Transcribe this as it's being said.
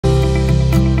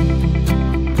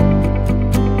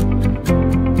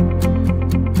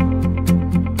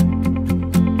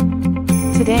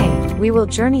We will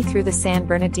journey through the San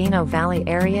Bernardino Valley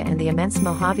area and the immense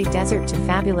Mojave Desert to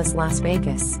fabulous Las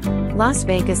Vegas. Las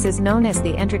Vegas is known as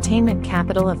the entertainment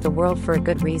capital of the world for a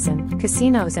good reason.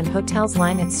 Casinos and hotels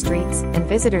line its streets, and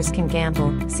visitors can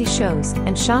gamble, see shows,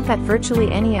 and shop at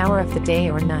virtually any hour of the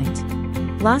day or night.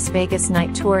 Las Vegas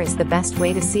Night Tour is the best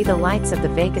way to see the lights of the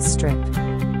Vegas Strip.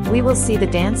 We will see the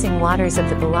dancing waters of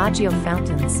the Bellagio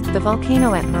fountains, the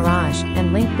volcano at Mirage,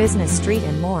 and Link Business Street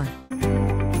and more.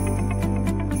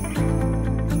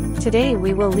 Today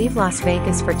we will leave Las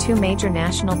Vegas for two major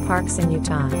national parks in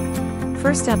Utah.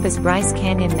 First up is Bryce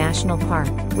Canyon National Park,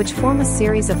 which form a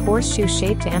series of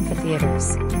horseshoe-shaped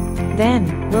amphitheaters.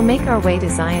 Then, we'll make our way to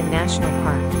Zion National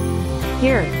Park.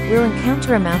 Here, we'll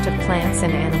encounter a mount of plants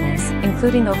and animals,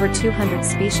 including over 200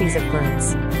 species of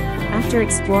birds. After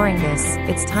exploring this,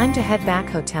 it's time to head back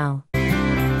hotel.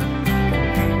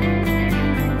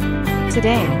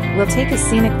 Today, we'll take a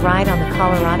scenic ride on the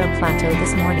Colorado Plateau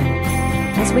this morning.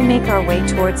 As we make our way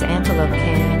towards Antelope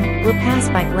Canyon, we'll pass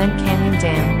by Glen Canyon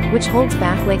Dam, which holds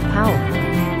back Lake Powell.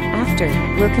 After,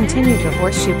 we'll continue to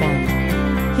Horseshoe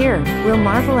Bend. Here, we'll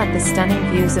marvel at the stunning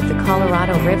views of the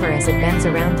Colorado River as it bends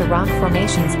around the rock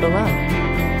formations below.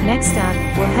 Next up,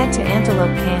 we'll head to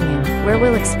Antelope Canyon, where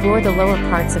we'll explore the lower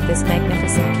parts of this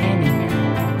magnificent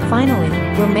canyon. Finally,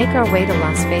 we'll make our way to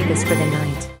Las Vegas for the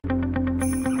night.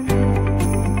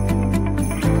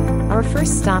 Our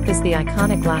first stop is the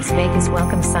iconic Las Vegas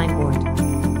Welcome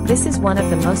Signboard. This is one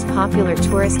of the most popular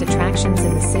tourist attractions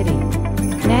in the city.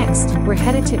 Next, we're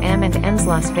headed to M&M's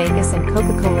Las Vegas and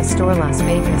Coca-Cola Store Las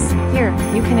Vegas. Here,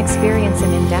 you can experience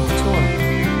an in-depth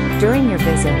tour. During your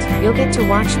visit, you'll get to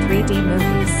watch 3D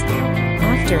movies.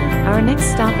 After, our next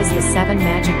stop is the Seven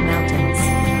Magic Mountains.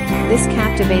 This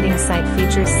captivating site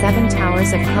features 7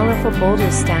 towers of colorful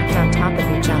boulders stacked on top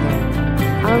of each other.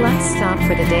 Our last stop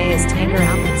for the day is Tanger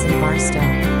Outlets in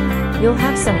Barstow. You'll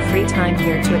have some free time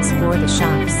here to explore the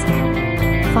shops.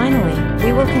 Finally,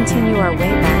 we will continue our way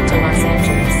back to Los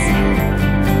Angeles.